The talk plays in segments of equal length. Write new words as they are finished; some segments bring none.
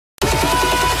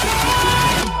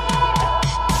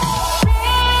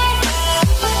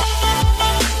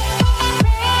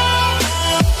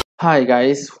Hi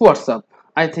guys, what's up?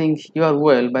 I think you are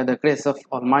well by the grace of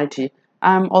Almighty.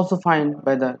 I am also fine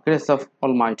by the grace of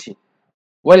Almighty.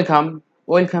 Welcome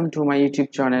to my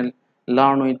YouTube channel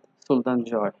Learn with Sultan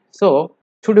Joy. So,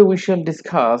 today we shall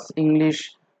discuss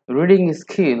English reading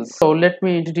skills. So, let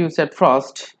me introduce at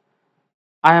first.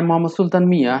 I am Mohammed Sultan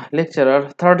Mia, lecturer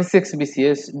 36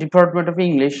 BCS, Department of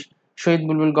English, Shahid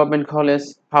Bulbul Government College,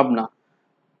 Pabna.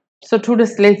 So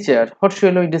today's lecture, what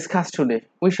shall we discuss today?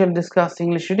 We shall discuss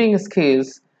English reading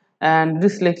skills, and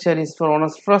this lecture is for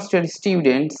honors first year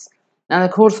students, and the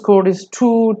course code is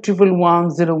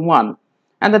 211101.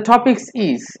 And the topics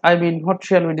is, what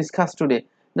shall we discuss today?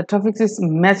 The topics is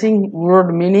matching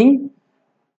word meaning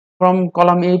from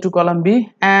column A to column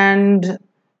B and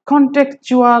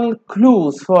contextual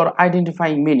clues for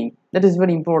identifying meaning. That is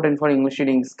very important for English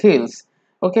reading skills.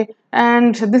 Okay,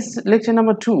 and this is lecture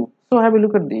number 2. So have a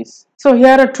look at this. So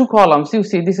here are two columns. You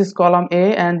see, this is column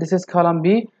A and this is column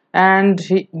B, and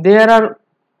there are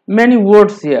many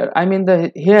words here.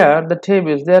 Here the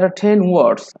tables, there are 10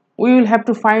 words. We will have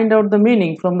to find out the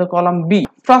meaning from the column B.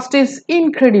 First is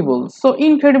incredible. So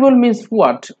incredible means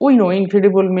what? We know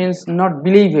incredible means not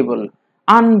believable,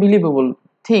 unbelievable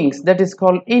things. That is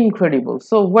called incredible.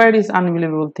 So where is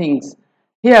unbelievable things?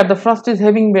 Here the first is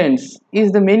having bends.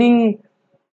 Is the meaning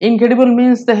incredible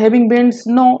means the having bends?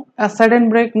 No. A sudden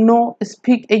break? No.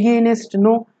 Speak against?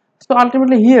 No. So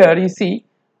ultimately here you see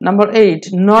number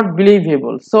 8, not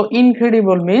believable. So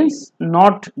incredible means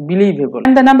not believable.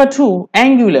 And the number 2,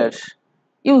 angular.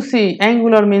 You see,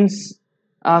 angular means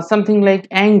something like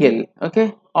angle,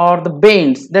 okay, or the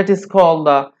bends. That is called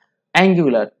the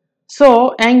angular.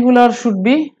 So angular should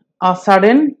be a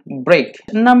sudden break.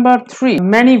 Number 3,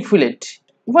 manipulate.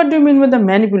 What do you mean with the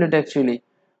manipulate actually?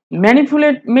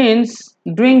 Manipulate means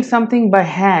doing something by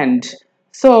hand.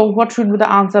 So what should be the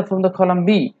answer from the column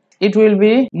B? It will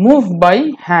be moved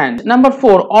by hand. Number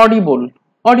 4, audible.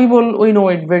 Audible, we know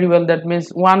it very well. That means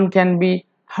one can be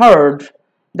heard.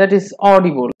 That is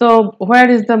audible. So where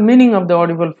is the meaning of the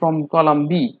audible from column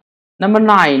B? Number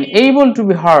 9, able to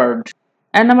be heard.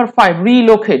 And number 5,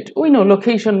 relocate. We know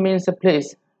location means a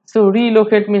place. So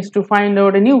relocate means to find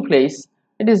out a new place.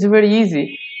 It is very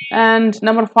easy. And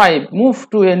number 5, move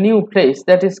to a new place.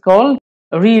 That is called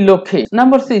relocate.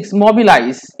 Number 6,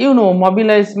 mobilize. You know,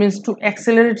 mobilize means to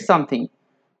accelerate something,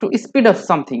 to speed up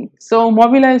something. So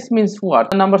mobilize means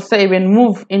what? Number 7,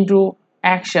 move into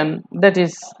action. That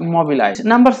is mobilize.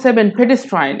 Number 7,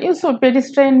 pedestrian. You saw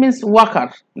pedestrian means walker.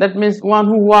 That means one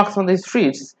who walks on the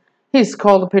streets. He is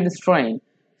called a pedestrian.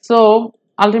 So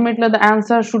ultimately the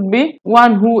answer should be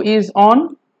one who is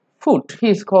on foot. He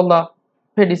is called a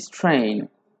pedestrian.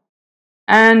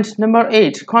 And number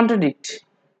 8, contradict.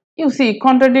 You see,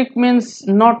 contradict means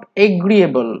not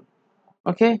agreeable.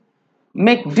 Okay,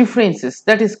 make differences.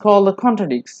 That is called a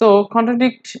contradict. So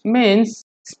contradict means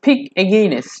speak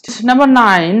against. Number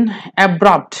 9,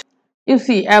 abrupt. You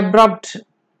see, abrupt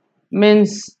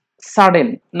means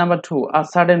sudden. Number 2, a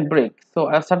sudden break. So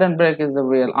a sudden break is the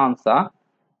real answer.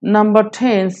 Number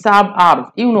 10,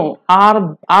 suburb. You know,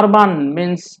 urban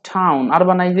means town.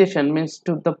 Urbanization means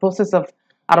to the process of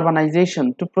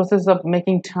urbanization, to process of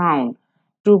making town,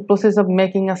 to process of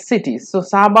making a city. So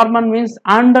suburban means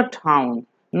under town,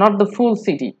 not the full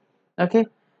city. Okay,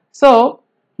 so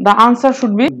the answer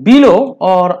should be below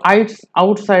or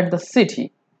outside the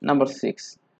city. Number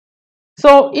 6.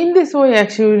 So in this way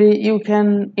actually you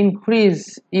can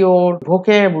increase your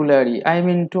vocabulary,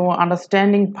 to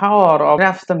understanding power or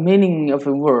grasp the meaning of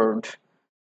a word.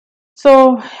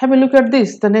 So have a look at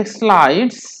this, the next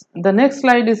slides. The next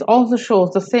slide is also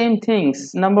shows the same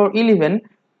things. Number 11,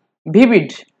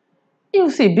 vivid. You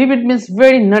see, vivid means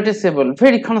very noticeable,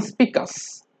 very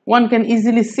conspicuous. One can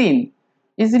easily see.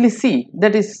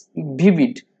 That is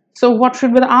vivid. So what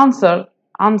should be the answer?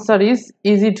 Answer is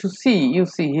easy to see. You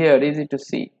see here, easy to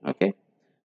see. Okay.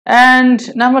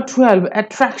 And number 12,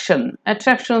 attraction.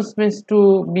 Attractions means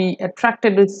to be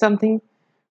attracted with something.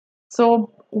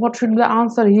 So what should be the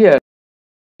answer here?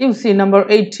 You see number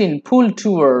 18, pull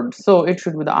toward. So it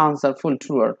should be the answer, pull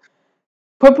toward.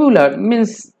 Popular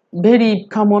means very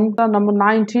common. Number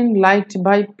 19, liked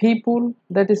by people.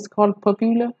 That is called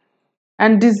popular.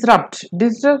 And disrupt.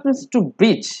 Disrupt means to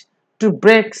breach, to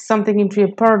break something into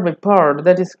a part by part.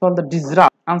 That is called the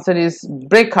disrupt. Answer is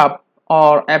break up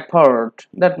or apart.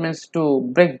 That means to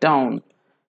break down.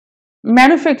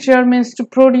 Manufacture means to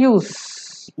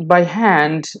produce by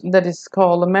hand. That is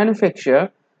called a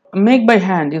manufacture. Make by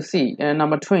hand, you see,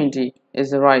 number 20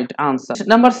 is the right answer.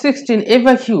 Number 16,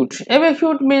 evacuate.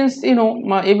 Evacuate means,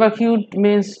 evacuate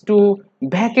means to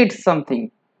vacate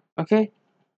something. Okay,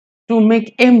 to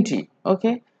make empty.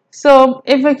 Okay, So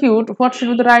if acute, what should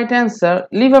be the right answer?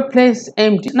 Leave a place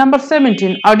empty. Number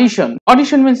 17, audition.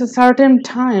 Audition means a certain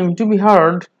time to be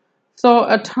heard. So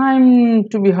a time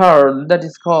to be heard, that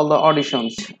is called the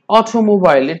auditions.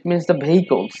 Automobile, it means the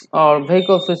vehicles or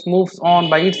vehicles which moves on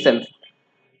by itself.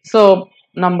 So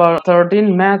number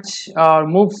 13, match or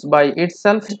moves by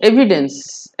itself.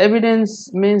 Evidence.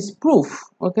 Evidence means proof.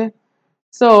 Okay.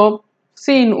 So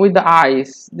seen with the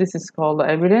eyes, this is called the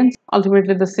evidence.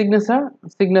 Ultimately, the signature.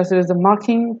 Signature is the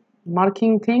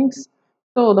marking things.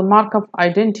 So the mark of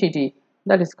identity,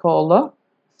 that is called the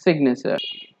signature.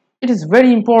 It is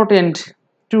very important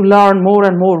to learn more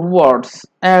and more words.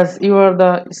 As you are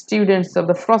the students of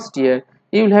the first year,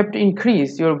 you will have to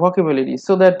increase your vocabulary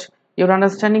so that your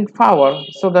understanding power,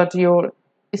 so that your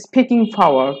speaking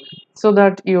power, so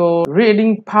that your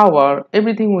reading power,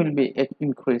 everything will be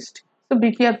increased. So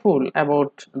be careful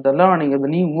about the learning of the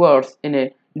new words in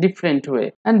a different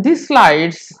way. And these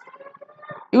slides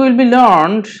you will be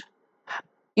learned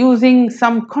using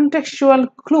some contextual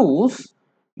clues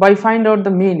by find out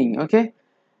the meaning. Okay,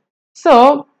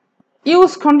 so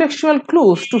use contextual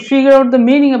clues to figure out the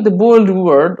meaning of the bold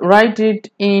word. Write it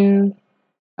on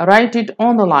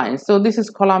the line. So this is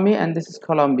column A and this is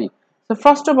column B. So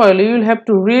first of all, you will have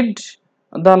to read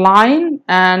the line,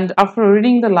 and after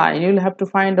reading the line, you will have to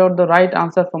find out the right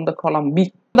answer from the column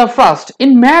B. The first,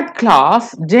 in math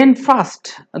class, Jane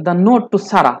passed the note to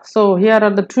Sarah. So here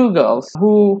are the two girls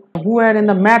who were in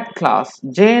the math class,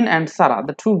 Jane and Sarah,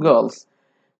 the two girls.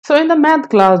 So in the math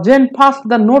class, Jane passed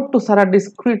the note to Sarah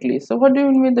discreetly. So what do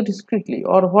you mean the discreetly,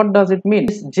 or what does it mean?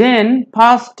 Jane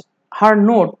passed her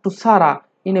note to Sarah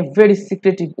in a very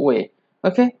secretive way.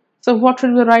 Okay. So what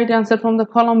should be the right answer from the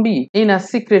column B? In a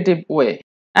secretive way.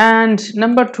 And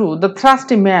number 2, the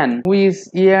thirsty man who is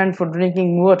yearned for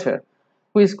drinking water,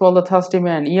 who is called the thirsty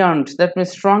man, yearned, that means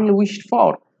strongly wished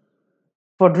for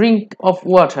drink of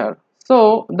water.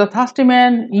 So the thirsty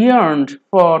man yearned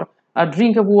for a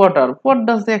drink of water. What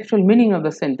does the actual meaning of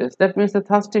the sentence? That means the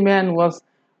thirsty man was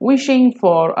wishing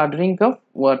for a drink of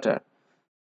water.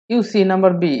 You see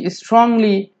number B,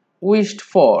 strongly wished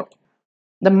for.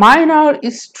 The miner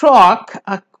struck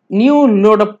a new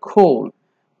load of coal.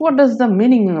 What does the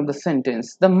meaning of the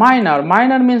sentence? The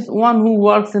miner means one who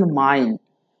works in a mine,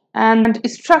 and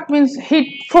struck means hit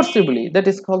forcibly, that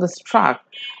is called the struck.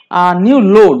 New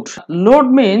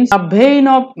load means a vein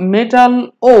of metal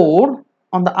ore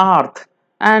on the earth,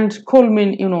 and coal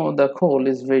mean, the coal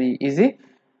is very easy.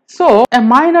 So a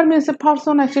miner means a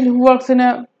person actually who works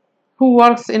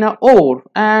in a ore,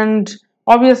 and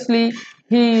obviously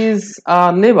he is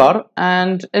a labor,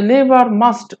 and a labor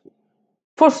must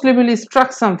forcibly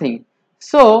struck something.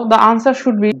 So the answer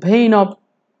should be vein of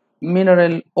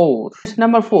mineral ore.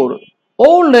 Number 4,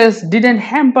 old age didn't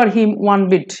hamper him one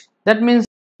bit. That means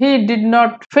he did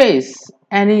not face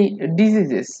any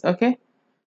diseases. Okay.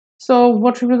 So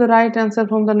what should be the right answer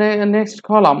from the next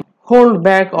column? Hold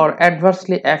back or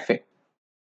adversely affect.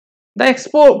 The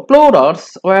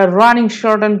explorers were running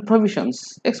short on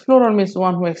provisions. Explorer means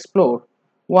one who explore,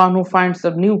 one who finds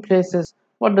the new places.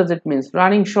 What does it mean?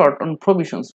 Running short on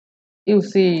provisions. You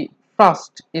see,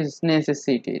 first is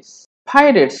necessities.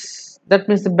 Pirates, that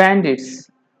means the bandits,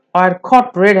 are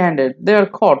caught red-handed. They are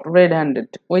caught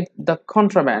red-handed with the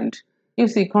contraband. You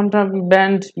see,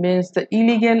 contraband means the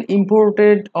illegal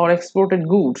imported or exported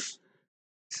goods.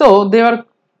 So they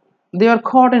are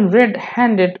caught in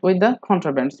red-handed with the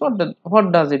contraband. So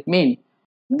what does it mean?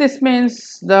 This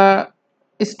means the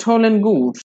stolen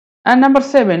goods. And number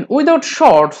 7, without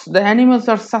shorts, the animals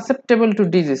are susceptible to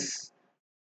disease.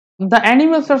 The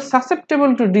animals are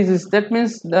susceptible to disease. That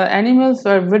means the animals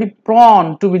are very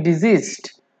prone to be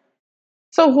diseased.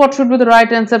 So what should be the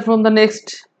right answer from the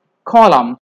next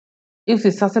column? You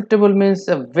see, susceptible means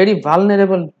very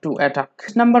vulnerable to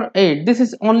attack. Number 8, this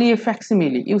is only a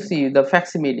facsimile. You see the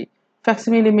facsimile.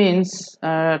 Facsimile means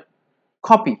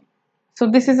copy. So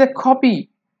this is a copy,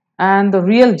 and the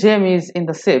real gem is in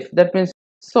the safe. That means,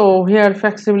 so here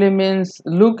facsimile means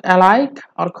look alike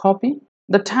or copy.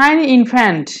 The tiny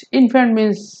infant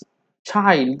means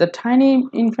child. The tiny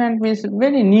infant means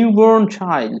very newborn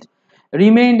child.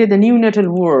 Remained the neonatal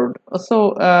word.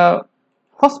 So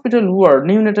hospital word,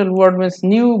 neonatal word means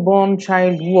newborn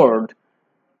child word.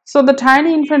 So the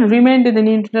tiny infant remained in the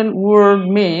neonatal word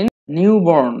means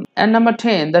newborn. And number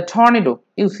 10, the tornado.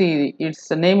 You see, it's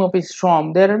the name of a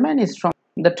storm. There are many storms.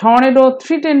 The tornado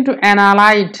threatened to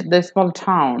annihilate the small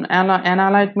town.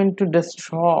 Annihilate means to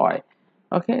destroy.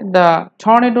 Okay, the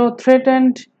tornado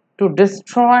threatened to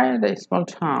destroy the small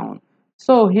town.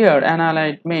 So here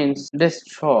annihilate means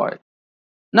destroy.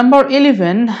 Number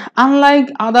 11, unlike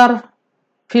other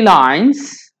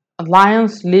felines,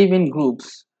 lions live in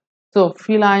groups. So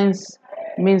felines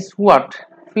means what?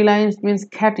 Felines means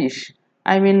cattish.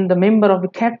 I mean the member of the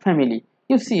cat family.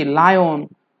 You see,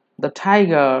 lion, the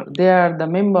tiger, they are the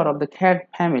member of the cat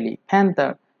family.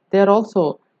 Panther, they are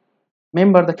also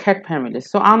member of the cat family.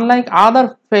 So unlike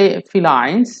other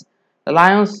felines, the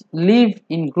lions live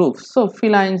in groups. So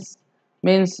felines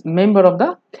means member of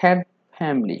the cat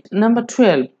family. Number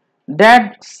 12,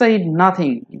 dad said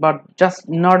nothing but just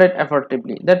nodded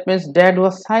affirmatively. That means dad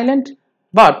was silent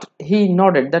but he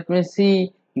nodded. That means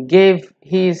he gave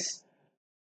his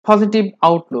positive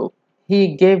outlook.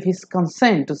 He gave his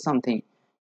consent to something.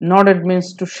 Nodded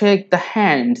means to shake the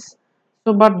hands.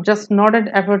 So, but just nodded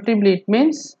affirmatively, it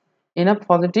means in a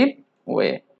positive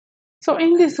way. So,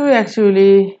 in this way,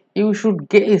 actually, you should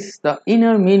guess the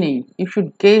inner meaning. You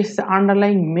should guess the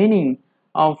underlying meaning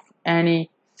of any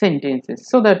sentences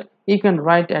so that you can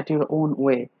write at your own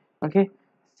way. Okay.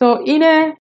 So, in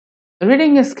a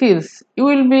reading skills, you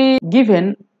will be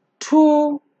given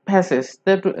two passages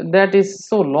that is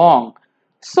so long.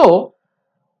 So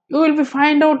you will be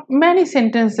find out many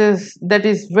sentences that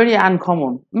is very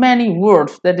uncommon, many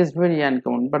words that is very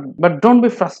uncommon, but don't be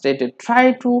frustrated.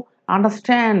 Try to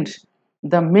understand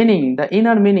the meaning, the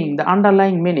inner meaning, the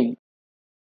underlying meaning.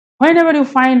 Whenever you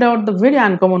find out the very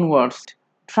uncommon words,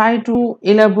 try to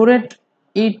elaborate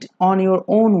it on your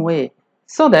own way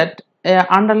so that a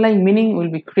underlying meaning will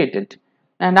be created,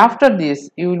 and after this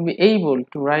you will be able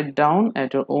to write down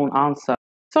at your own answer.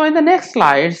 So in the next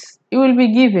slides, you will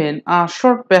be given a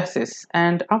short passage,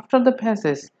 and after the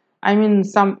passage, I mean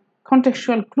some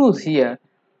contextual clues here.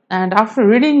 And after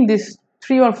reading this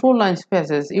 3 or 4 lines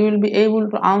passage, you will be able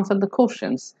to answer the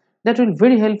questions. That will be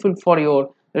very helpful for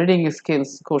your reading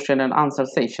skills question and answer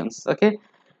sessions. Okay.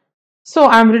 So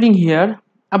I'm reading here,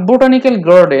 a botanical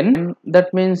garden,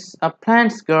 that means a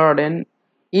plant's garden,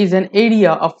 is an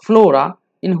area of flora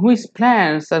in which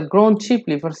plants are grown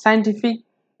chiefly for scientific,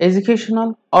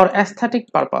 educational, or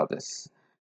aesthetic purposes.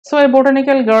 So a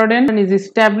botanical garden is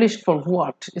established for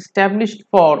what? Established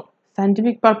for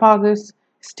scientific purposes,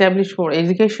 established for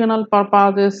educational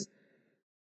purposes,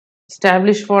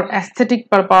 established for aesthetic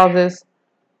purposes.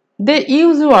 They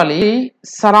usually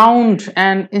surround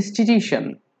an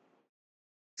institution,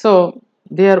 so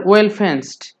they are well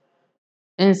fenced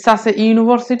in such a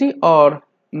university or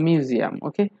museum.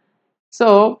 Okay,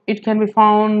 so it can be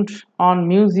found on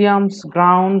museums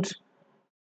ground,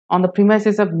 on the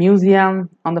premises of museum,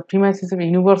 on the premises of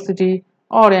university,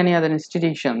 or any other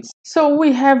institutions. So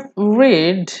we have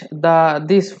read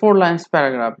this 4 lines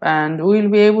paragraph, and we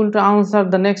will be able to answer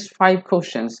the next 5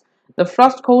 questions. The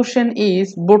first question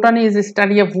is, botany is the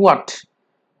study of what?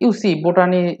 You see,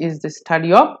 botany is the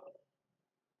study of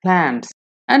plants.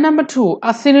 And number 2,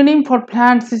 a synonym for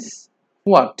plants is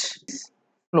what?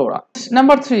 Flora.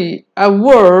 Number 3, a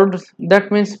word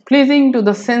that means pleasing to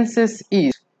the senses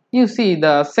is. You see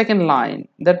the second line,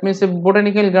 that means a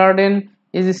botanical garden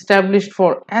is established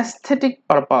for aesthetic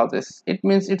purposes. It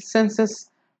means it senses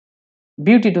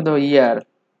beauty to the ear.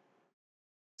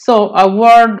 So a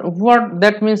word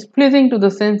that means pleasing to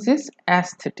the senses,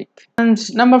 aesthetic. And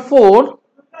number 4,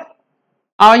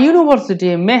 a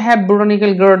university may have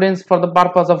botanical gardens for the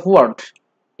purpose of what?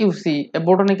 You see, a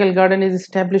botanical garden is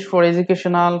established for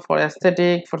educational, for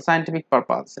aesthetic, for scientific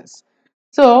purposes.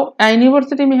 So, a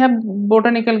university may have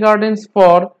botanical gardens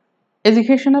for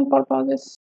educational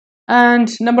purposes. And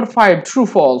number 5, true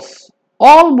false.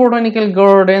 All botanical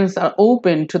gardens are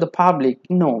open to the public.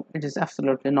 No, it is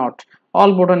absolutely not.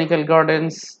 All botanical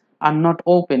gardens are not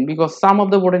open because some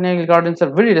of the botanical gardens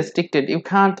are very restricted. You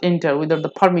can't enter without the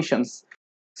permissions.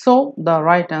 So the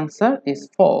right answer is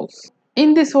false.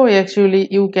 In this way, actually,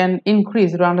 you can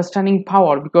increase your understanding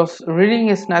power because reading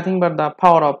is nothing but the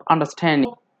power of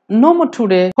understanding. No more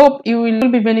today. Hope you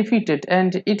will be benefited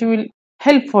and it will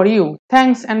help for you.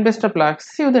 Thanks and best of luck.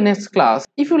 See you in the next class.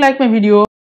 If you like my video,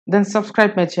 then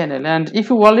subscribe my channel, and if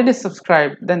you already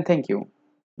subscribed, then thank you.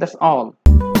 That's all.